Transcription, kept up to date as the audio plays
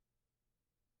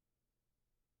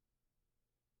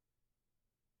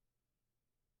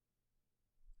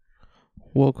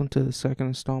Welcome to the second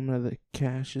installment of the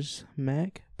Cassius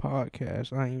Mac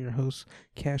podcast. I am your host,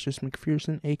 Cassius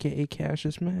McPherson, aka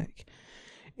Cassius Mac.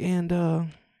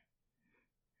 And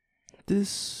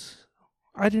this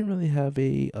I didn't really have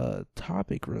a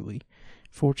topic really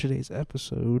for today's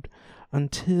episode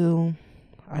until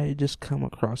I had just come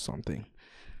across something.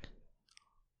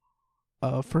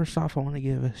 First off, I want to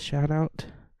give a shout out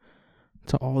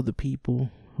to all the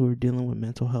people who are dealing with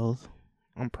mental health.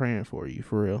 I'm praying for you,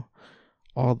 for real.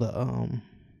 All the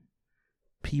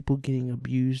people getting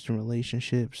abused in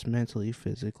relationships, mentally,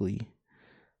 physically,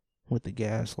 with the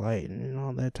gaslighting and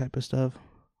all that type of stuff.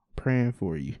 Praying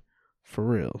for you, for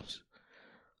reals.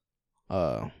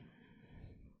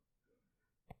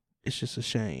 It's just a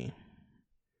shame.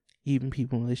 Even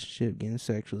people in relationship getting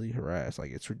sexually harassed,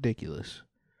 like, it's ridiculous.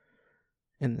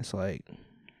 And it's like,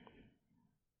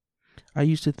 I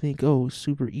used to think, oh, it's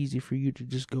super easy for you to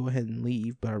just go ahead and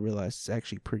leave, but I realized it's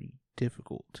actually pretty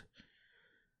difficult.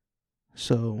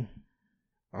 So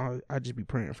I just be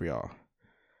praying for y'all.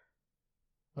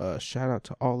 Shout out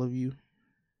to all of you.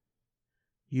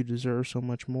 You deserve so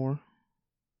much more,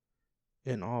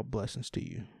 and all blessings to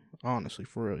you. Honestly,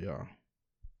 for real, y'all.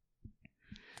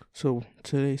 So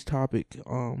today's topic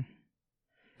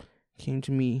came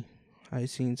to me. I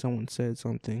seen someone said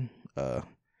something.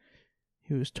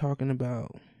 He was talking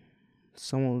about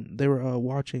someone. They were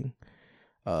watching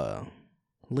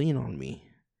Lean on Me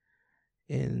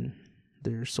in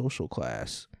their social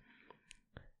class,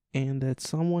 and that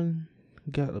someone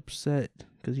got upset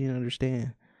because he didn't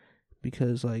understand,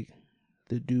 because like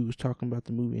the dude was talking about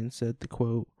the movie and said the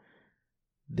quote,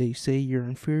 "They say you're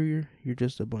inferior, you're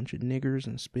just a bunch of niggers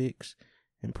and spicks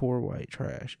and poor white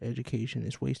trash. Education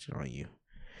is wasted on you."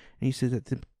 And he said that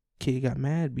the kid got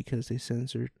mad because they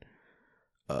censored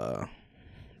the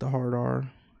hard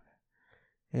R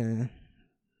and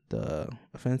the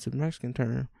offensive Mexican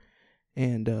term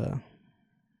and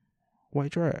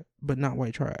white trash, but not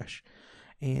white trash.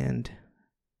 And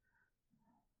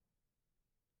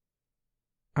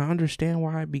I understand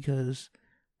why, because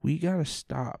we gotta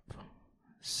stop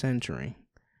censoring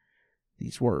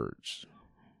these words.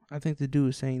 I think the dude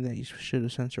is saying that you should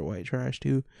have censored white trash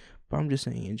too, but I'm just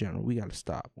saying in general, we gotta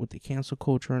stop with the cancel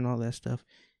culture and all that stuff.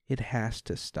 It has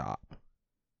to stop.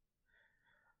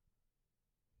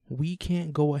 We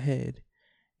can't go ahead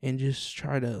and just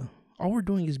try to, all we're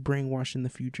doing is brainwashing the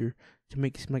future to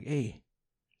make it seem like, hey,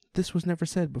 this was never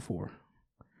said before.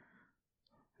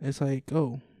 It's like,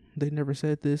 oh, they never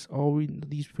said this.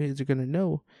 These kids are gonna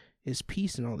know is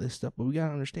peace and all this stuff. But we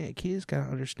gotta understand. Kids gotta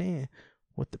understand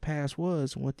what the past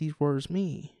was and what these words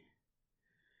mean.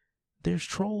 There's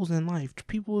trolls in life.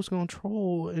 People is gonna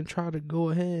troll and try to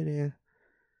go ahead and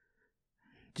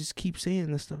just keep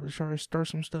saying this stuff to try to stir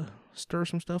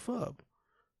some stuff up.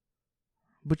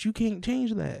 But you can't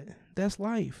change that. That's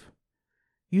life.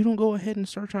 You don't go ahead and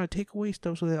start trying to take away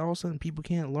stuff so that all of a sudden people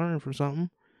can't learn from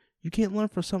something. You can't learn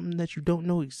from something that you don't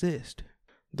know exists.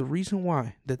 The reason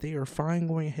why that they are fine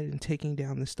going ahead and taking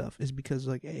down this stuff is because,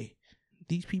 like, hey,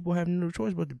 these people have no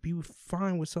choice but to be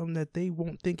fine with something that they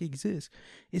won't think exists.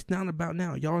 It's not about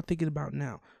now. Y'all are thinking about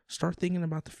now. Start thinking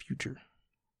about the future.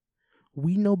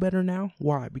 We know better now.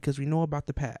 Why? Because we know about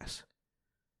the past.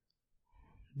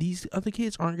 These other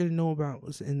kids aren't going to know about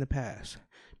what's in the past,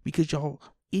 because y'all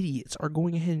idiots are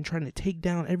going ahead and trying to take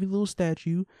down every little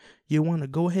statue. You want to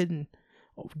go ahead and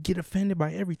get offended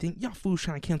by everything. Y'all fools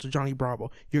trying to cancel Johnny Bravo.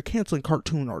 You're canceling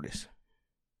cartoon artists.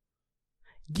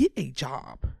 Get a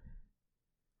job.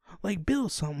 Like,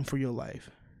 build something for your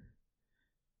life.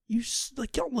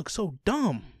 Y'all look so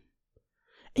dumb,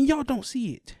 and y'all don't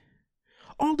see it.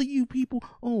 All of you people,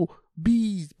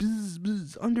 bees,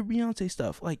 under Beyonce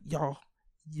stuff. Like,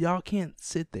 y'all can't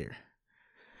sit there.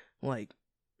 Like,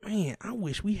 man, I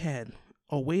wish we had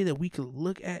a way that we could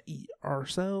look at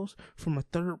ourselves from a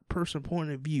third person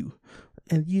point of view.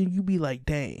 And you be like,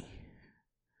 dang,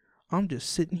 I'm just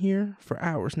sitting here for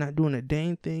hours not doing a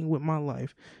dang thing with my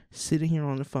life, sitting here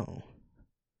on the phone.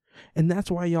 And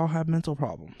that's why y'all have mental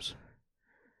problems.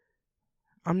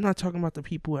 I'm not talking about the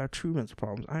people who have true mental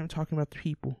problems. I'm talking about the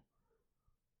people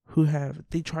who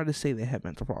they try to say they have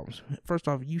mental problems. First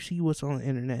off, you see what's on the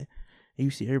internet, and you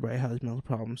see everybody has mental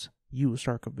problems, you will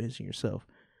start convincing yourself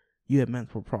you have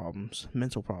mental problems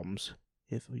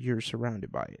if you're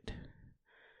surrounded by it.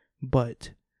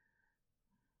 But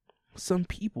some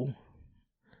people,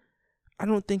 I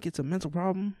don't think it's a mental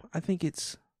problem. I think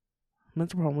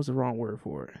mental problem was the wrong word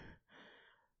for it.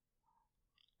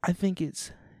 I think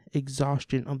it's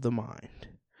exhaustion of the mind,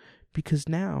 because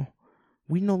now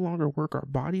we no longer work our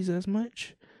bodies as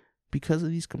much. Because of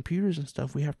these computers and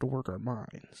stuff, we have to work our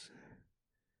minds.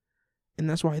 And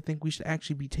that's why I think we should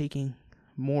actually be taking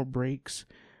more breaks.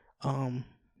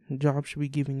 Jobs should be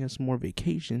giving us more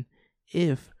vacation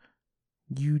if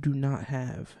you do not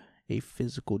have a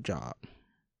physical job.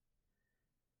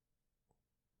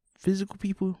 Physical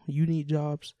people, you need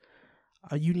jobs.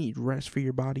 You need rest for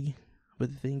your body.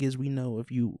 But the thing is, we know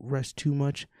if you rest too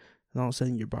much, then all of a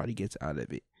sudden your body gets out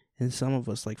of it. And some of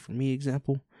us, like for me,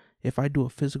 example, if I do a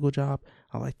physical job,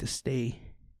 I like to stay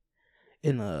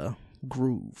in a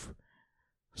groove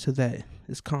so that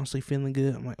it's constantly feeling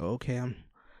good. I'm like, okay,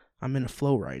 I'm in a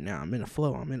flow right now. I'm in a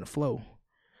flow.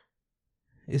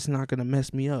 It's not gonna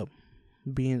mess me up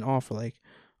being off for like,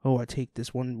 oh, I take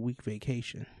this 1 week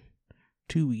vacation,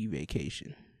 2 week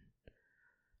vacation.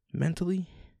 Mentally,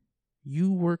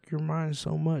 you work your mind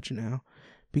so much now,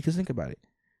 because think about it.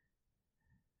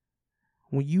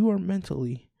 When you are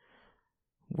mentally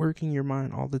working your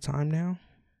mind all the time now,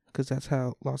 because that's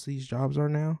how lots of these jobs are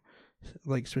now,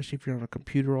 like especially if you're on a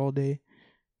computer all day,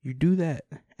 you do that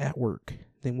at work.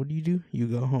 Then what do? You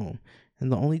go home.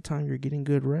 And the only time you're getting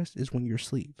good rest is when you're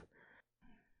asleep.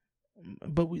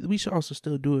 But we should also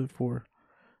still do it for,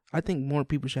 I think more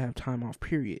people should have time off,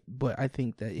 period. But I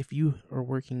think that if you are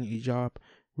working a job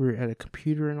where you're at a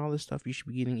computer and all this stuff, you should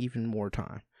be getting even more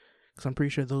time. Because I'm pretty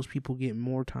sure those people get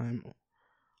more time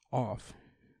off.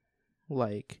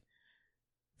 Like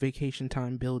vacation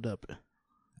time build up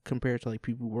compared to like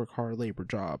people who work hard labor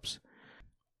jobs.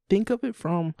 Think of it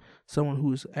from someone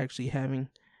who's actually having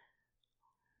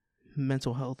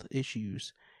mental health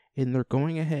issues and they're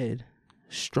going ahead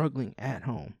struggling at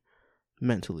home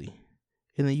mentally,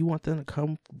 and then you want them to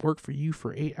come work for you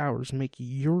for 8 hours, make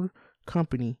your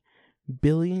company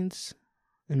billions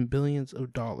and billions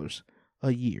of dollars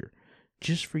a year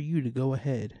just for you to go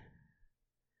ahead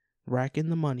rack in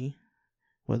the money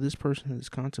while this person is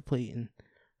contemplating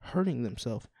hurting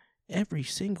themselves every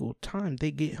single time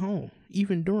they get home,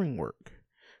 even during work,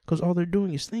 because all they're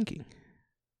doing is thinking.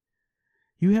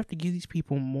 You have to give these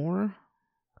people more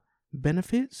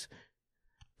benefits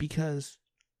because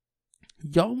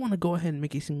y'all want to go ahead and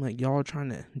make it seem like y'all are trying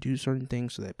to do certain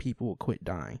things so that people will quit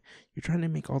dying. You're trying to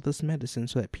make all this medicine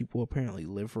so that people apparently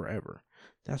live forever.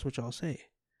 That's what y'all say.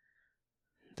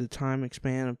 The time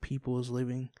span of people is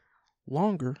living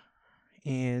longer,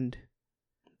 and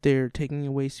they're taking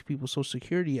away people's Social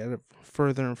Security at a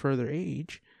further and further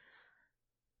age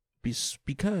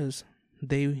because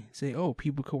they say, oh,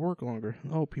 people could work longer.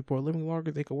 Oh, people are living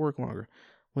longer, they could work longer.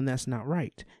 When that's not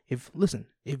right. If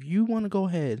you want to go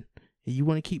ahead and you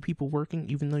want to keep people working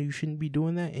even though you shouldn't be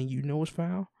doing that, and you know it's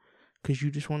foul because you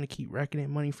just want to keep racking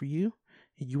in money for you,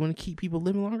 and you want to keep people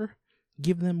living longer,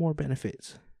 give them more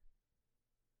benefits.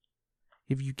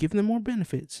 If you give them more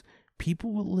benefits,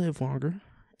 people will live longer,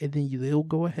 and then they'll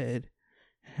go ahead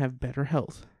and have better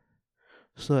health.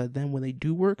 So that then when they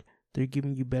do work, they're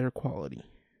giving you better quality.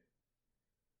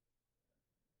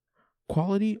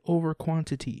 Quality over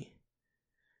quantity.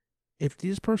 If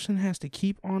this person has to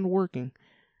keep on working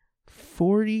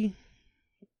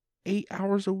 48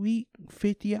 hours a week,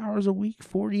 50 hours a week,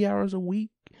 40 hours a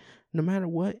week, no matter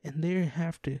what, and they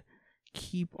have to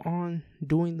keep on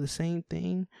doing the same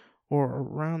thing or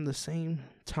around the same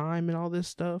time and all this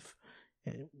stuff,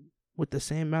 and with the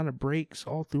same amount of breaks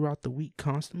all throughout the week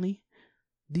constantly,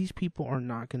 these people are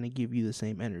not going to give you the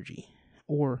same energy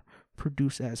or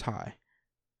produce as high.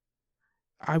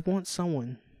 I want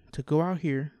someone to go out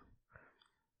here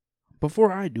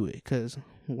before I do it, because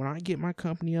when I get my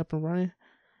company up and running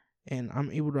and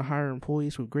I'm able to hire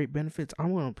employees with great benefits,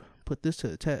 I'm going to put this to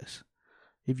the test.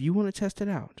 If you want to test it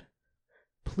out,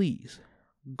 please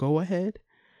go ahead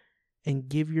and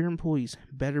give your employees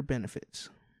better benefits.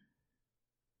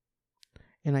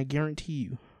 And I guarantee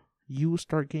you, you will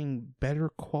start getting better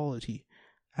quality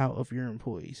out of your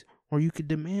employees. Or you could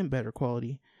demand better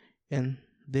quality, and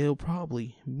they'll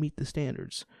probably meet the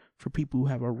standards for people who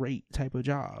have a rate type of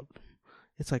job.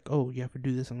 It's like, oh, you have to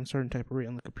do this on a certain type of rate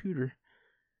on the computer.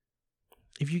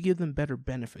 If you give them better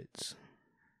benefits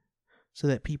so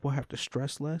that people have to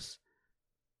stress less,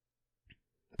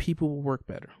 people will work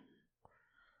better.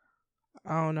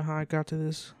 I don't know how I got to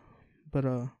this, but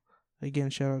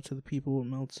again, shout out to the people with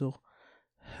mental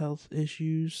health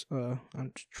issues. I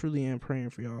truly am praying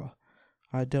for y'all.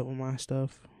 I dealt with my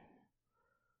stuff.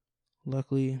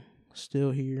 Luckily,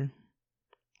 still here.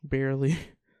 Barely.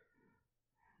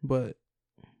 But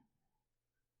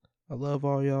I love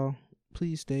all y'all.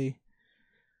 Please stay.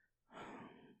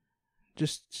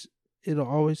 Just, it'll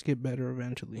always get better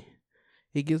eventually.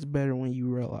 It gets better when you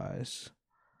realize,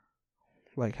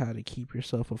 like, how to keep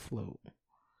yourself afloat.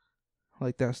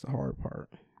 Like, that's the hard part.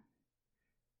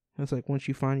 It's like once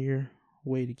you find your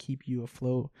way to keep you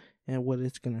afloat and what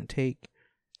it's going to take,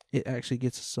 it actually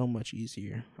gets so much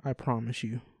easier. I promise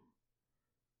you.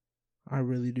 I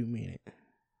really do mean it.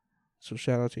 So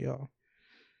shout out to y'all.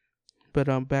 But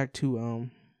back to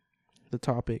the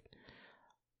topic.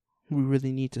 We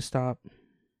really need to stop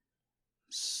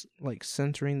like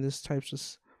censoring this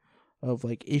types of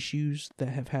like issues that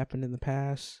have happened in the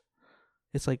past.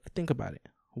 It's like, think about it.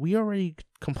 We already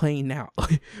complain now.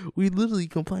 We literally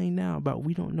complain now about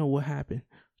we don't know what happened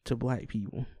to black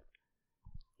people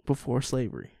before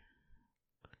slavery.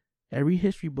 Every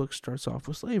history book starts off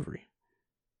with slavery.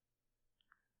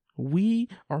 We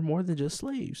are more than just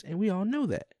slaves, and we all know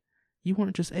that. You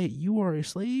weren't just, hey, you are a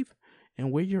slave,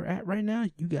 and where you're at right now,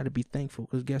 you got to be thankful,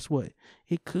 because guess what?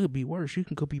 It could be worse. You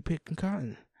can go be picking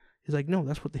cotton. It's like, no,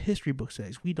 that's what the history book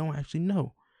says. We don't actually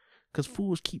know, because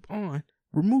fools keep on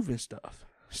removing stuff.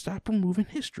 Stop removing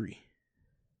history.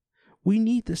 We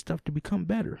need this stuff to become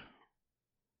better.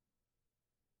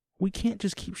 We can't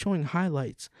just keep showing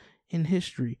highlights in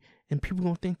history, and people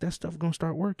gonna think that stuff gonna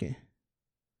start working.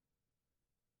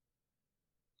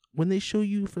 When they show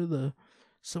you for the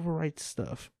civil rights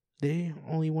stuff, they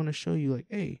only want to show you like,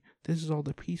 hey, this is all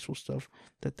the peaceful stuff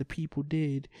that the people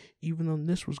did, even though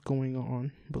this was going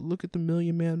on. But look at the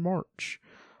Million Man March.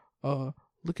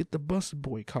 Look at the bus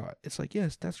boycott. It's like,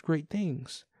 yes, that's great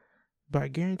things, but I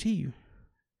guarantee you,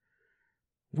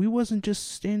 we wasn't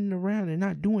just standing around and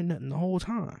not doing nothing the whole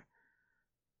time.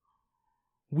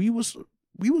 We was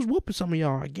whooping some of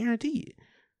y'all, I guarantee it.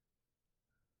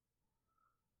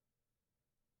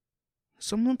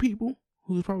 Some of them people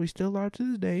who's probably still alive to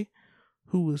this day,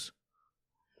 who was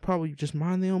probably just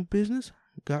mind their own business,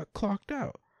 got clocked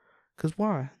out. Cause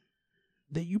why?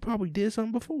 That you probably did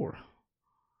something before.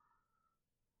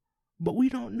 But we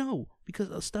don't know,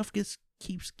 because stuff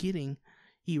keeps getting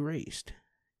erased.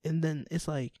 And then it's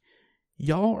like,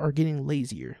 y'all are getting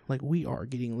lazier. Like, we are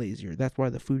getting lazier. That's why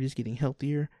the food is getting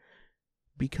healthier.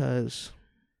 Because,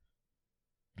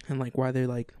 and like why they're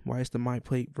like, why is the My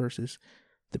Plate versus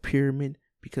the pyramid?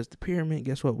 Because the pyramid,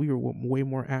 guess what? We were way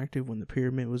more active when the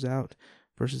pyramid was out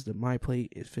versus the My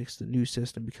Plate. It fixed the new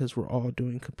system because we're all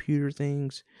doing computer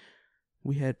things.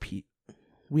 We have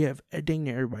dang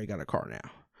near everybody got a car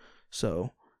now.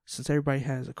 So since everybody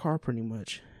has a car, pretty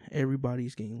much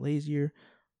everybody's getting lazier.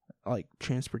 Like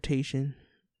transportation,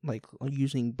 like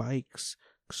using bikes,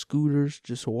 scooters,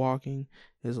 just walking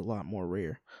is a lot more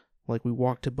rare. Like we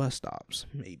walk to bus stops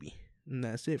maybe, and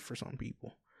that's it for some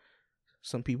people.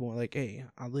 Some people are like, hey,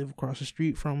 I live across the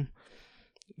street from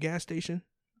a gas station.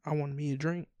 I want me a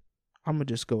drink. I'm going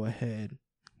to just go ahead,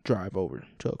 drive over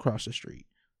to across the street.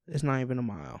 It's not even a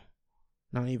mile.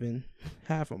 Not even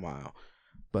half a mile.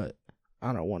 But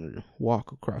I don't want to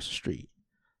walk across the street.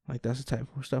 Like, that's the type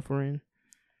of stuff we're in.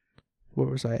 Where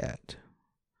was I at?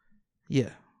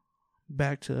 Yeah.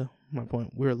 Back to my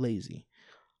point. We're lazy.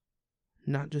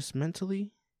 Not just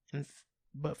mentally,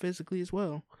 but physically as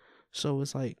well. So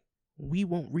it's like, we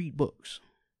won't read books.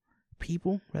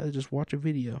 People rather just watch a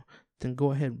video than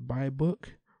go ahead and buy a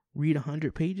book, read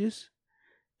 100 pages,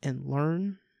 and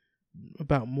learn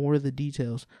about more of the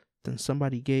details than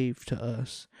somebody gave to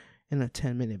us in a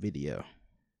 10-minute video.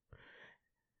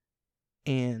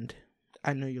 And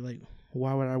I know you're like,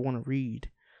 why would I want to read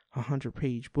a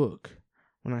 100-page book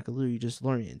when I could literally just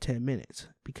learn it in 10 minutes?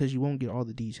 Because you won't get all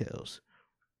the details.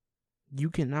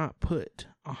 You cannot put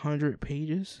 100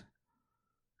 pages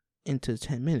into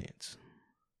 10 minutes.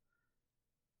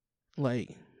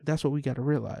 Like, that's what we got to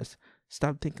realize.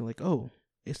 Stop thinking like, oh,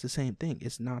 it's the same thing.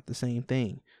 It's not the same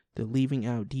thing. They're leaving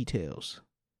out details.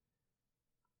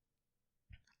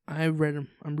 I'm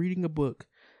reading a book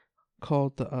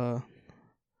called The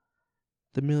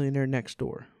Millionaire Next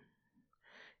Door.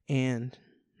 And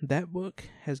that book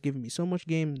has given me so much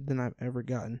game than I've ever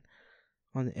gotten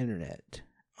on the internet.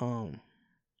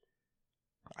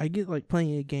 I get like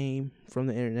playing a game from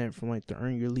the internet from like the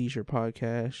Earn Your Leisure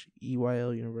podcast,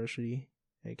 EYL University,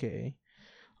 aka.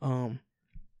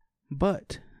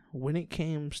 But when it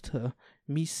comes to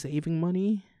me saving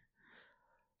money,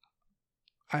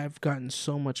 I've gotten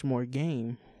so much more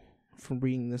game from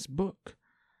reading this book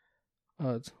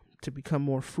to become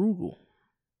more frugal.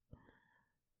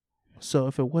 So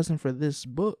if it wasn't for this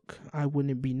book, I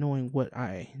wouldn't be knowing what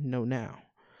I know now.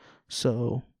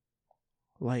 So,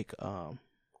 like,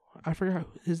 I forgot,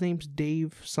 his name's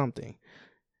Dave something.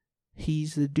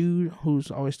 He's the dude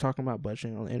who's always talking about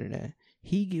budgeting on the internet.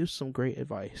 He gives some great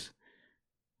advice.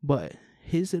 But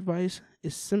his advice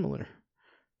is similar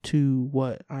to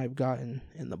what I've gotten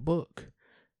in the book.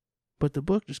 But the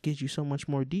book just gives you so much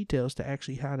more details to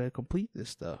actually how to complete this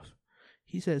stuff.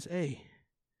 He says, hey,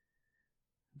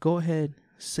 go ahead,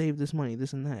 save this money,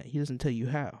 this and that. He doesn't tell you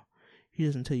how. He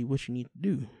doesn't tell you what you need to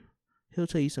do. He'll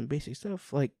tell you some basic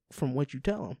stuff, like, from what you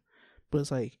tell him. But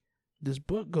it's like, this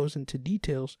book goes into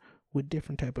details with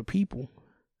different type of people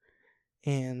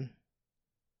and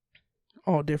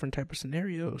all different type of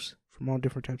scenarios from all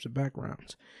different types of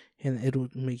backgrounds. And it'll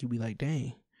make you be like,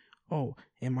 dang, oh,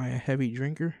 am I a heavy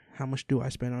drinker? How much do I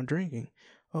spend on drinking?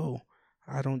 Oh,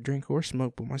 I don't drink or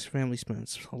smoke, but my family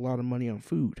spends a lot of money on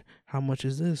food. How much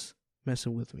is this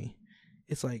messing with me?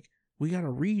 It's like, we got to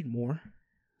read more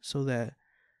so that,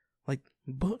 like,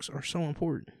 books are so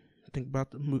important. Think about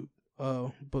the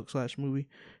book/movie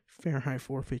Fahrenheit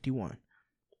 451.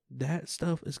 That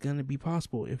stuff is going to be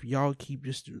possible if y'all keep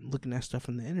just looking at stuff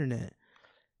on the internet.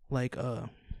 Like, I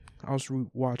was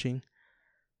watching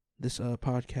this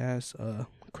podcast,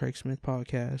 Craig Smith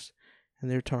podcast, and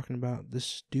they're talking about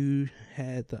this dude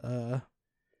had the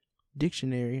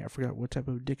dictionary. I forgot what type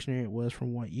of dictionary it was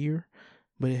from what year,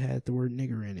 but it had the word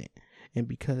nigger in it. And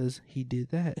because he did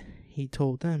that, he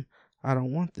told them, I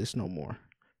don't want this no more,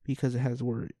 because it has the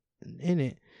word in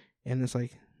it. And it's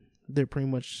like, they're pretty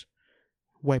much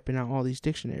wiping out all these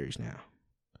dictionaries now.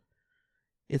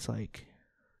 It's like,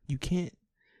 you can't,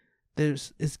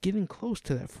 it's getting close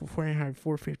to that Fahrenheit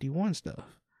 451 stuff.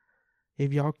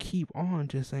 If y'all keep on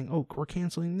just saying, oh, we're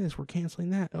canceling this, we're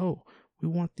canceling that, oh, we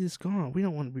want this gone, we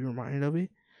don't want to be reminded of it.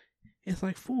 It's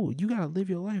like, fool, you gotta live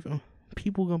your life.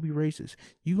 People gonna be racist.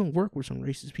 You gonna work with some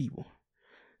racist people.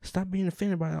 Stop being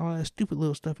offended by all that stupid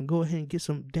little stuff and go ahead and get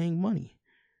some dang money.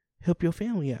 Help your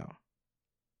family out.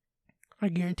 I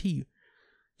guarantee you,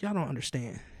 y'all don't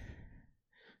understand.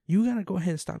 You gotta go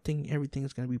ahead and stop thinking everything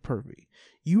is gonna be perfect.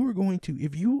 You are going to,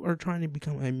 if you are trying to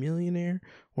become a millionaire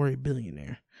or a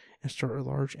billionaire and start a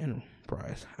large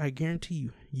enterprise, I guarantee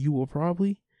you, you will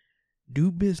probably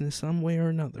do business some way or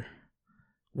another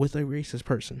with a racist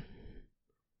person.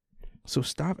 So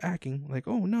stop acting like,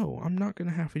 oh no, I'm not going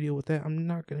to have to deal with that. I'm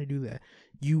not going to do that.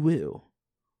 You will.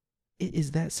 It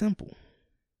is that simple.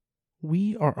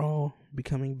 We are all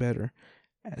becoming better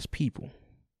as people.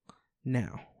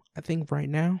 Now, I think right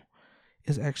now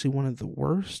is actually one of the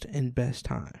worst and best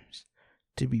times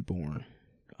to be born.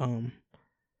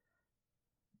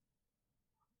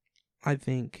 I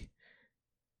think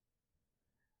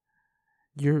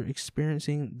you're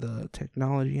experiencing the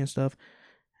technology and stuff,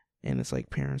 and it's like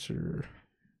parents are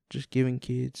just giving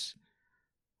kids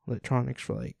electronics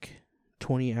for like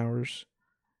 20 hours,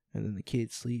 and then the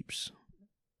kid sleeps.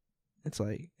 It's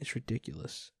like, it's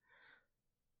ridiculous.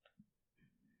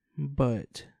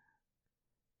 But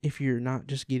if you're not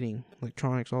just getting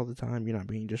electronics all the time, you're not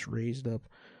being just raised up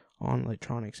on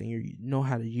electronics, and you know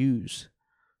how to use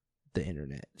the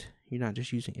internet. You're not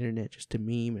just using internet just to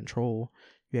meme and troll.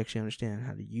 You actually understand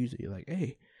how to use it. You're like,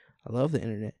 hey, I love the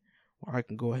internet. Well, I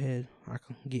can go ahead, I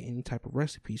can get any type of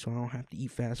recipe, so I don't have to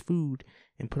eat fast food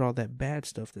and put all that bad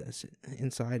stuff that's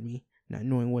inside me, not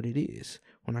knowing what it is,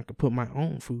 when I can put my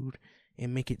own food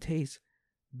and make it taste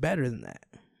better than that.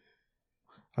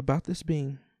 About this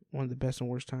being one of the best and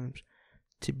worst times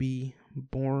to be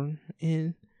born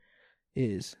in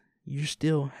is you're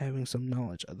still having some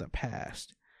knowledge of the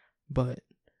past, but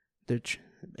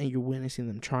and you're witnessing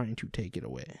them trying to take it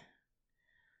away.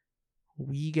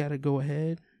 We gotta go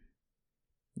ahead,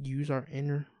 use our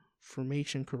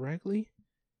information correctly.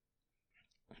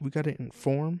 We gotta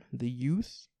inform the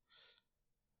youth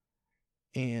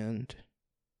and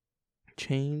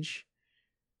change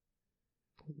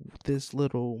this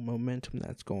little momentum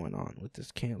that's going on with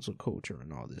this cancel culture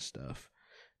and all this stuff,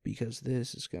 because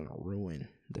this is gonna ruin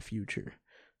the future.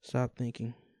 Stop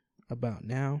thinking about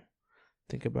now,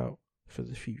 think about for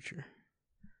the future.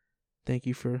 Thank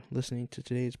you for listening to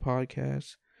today's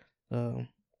podcast.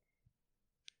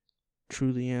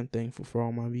 Truly am thankful for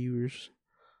all my viewers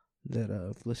that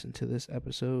have listened to this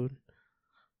episode.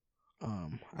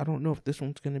 I don't know if this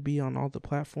one's going to be on all the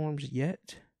platforms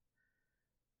yet,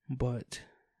 but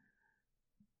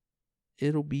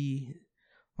it'll be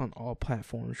on all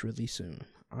platforms really soon.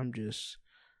 I'm just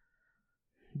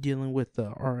dealing with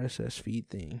the RSS feed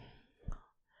thing,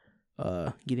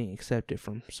 getting accepted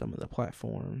from some of the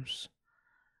platforms.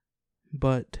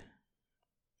 But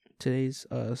today's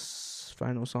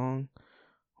final song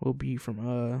will be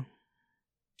from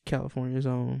California's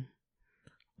own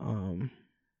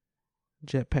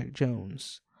Jetpack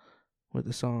Jones with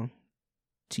the song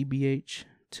TBH,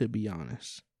 To Be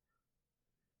Honest.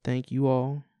 Thank you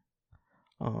all.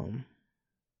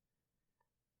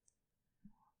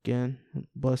 Again,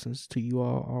 blessings to you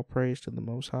all praise to the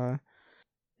Most High.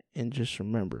 And just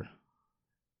remember,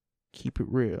 keep it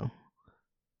real.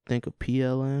 Think of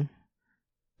PLM,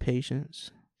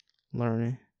 patience,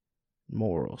 learning,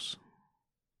 morals.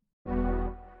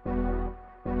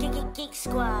 Geek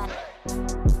Squad.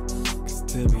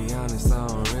 To be honest, I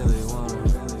don't really wanna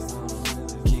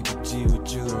keep it G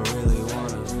with you, don't really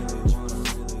wanna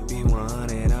be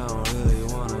 100, I don't really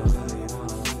wanna.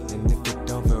 And if it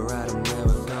don't feel right, I'm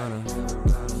never gonna.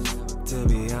 To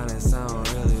be honest, I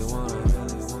don't really wanna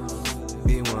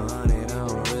be 100, I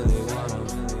don't really wanna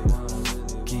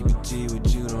keep it G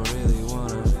with you, don't really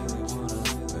wanna.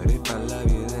 But if I love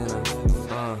you, then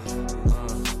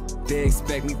they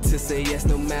expect me to say yes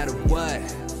no matter what.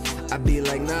 I be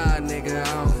like, nah, nigga,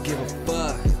 I don't give a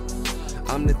fuck.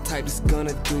 I'm the type that's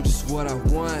gonna do just what I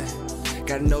want.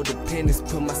 Got no dependence,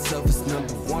 put myself as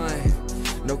number one.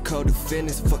 No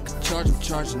co-defendants, fuck a charge, I'm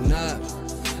charging up.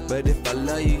 But if I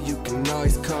love you, you can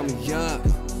always call me up.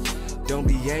 Don't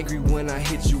be angry when I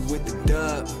hit you with the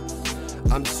dub.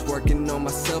 I'm just working on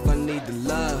myself, I need the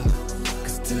love.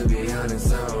 Cause to be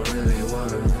honest, I don't really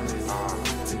wanna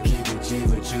to keep it G,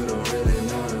 but you don't really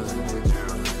wanna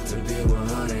to be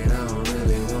 100, I don't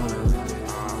really wanna.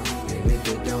 And if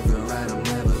it don't feel right, I'm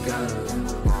never gonna.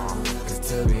 Cause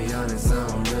to be honest, I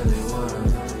don't really wanna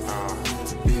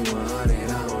to be 100,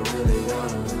 I don't really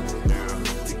wanna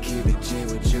to keep it G,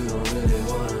 but you don't really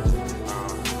wanna.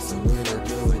 So when I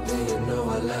do it, then you know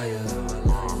I love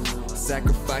you.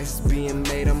 Sacrifices being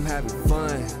made, I'm having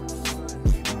fun,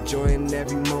 enjoying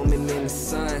every moment in the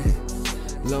sun.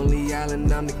 Lonely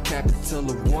Island, I'm the capital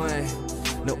of one.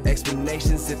 No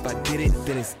explanations, if I did it,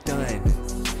 then it's done.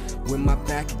 With my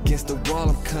back against the wall,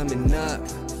 I'm coming up.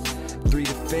 3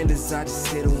 defenders, I just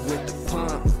hit them with the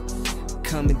pump.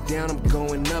 Coming down, I'm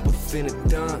going up, I'm finna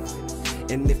dump.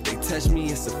 And if they touch me,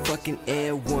 it's a fucking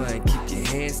and one. Keep your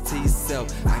hands to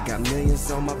yourself. I got millions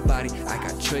on my body, I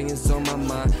got trillions on my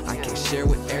mind. I can't share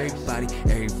with everybody,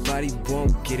 everybody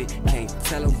won't get it. Can't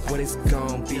tell them what it's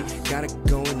gon' be. Gotta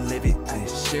go and live it, then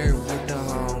share it with the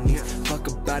homies. Fuck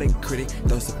about it, critic,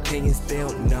 those opinions, they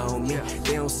don't know me.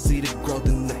 They don't see the growth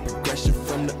and the progression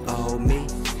from the old me.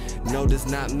 No does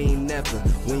not mean never.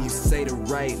 When you say the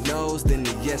right no's, then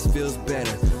the yes feels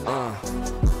better.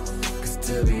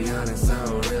 To be honest, I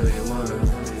don't really wanna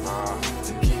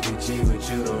to keep it G, but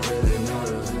you don't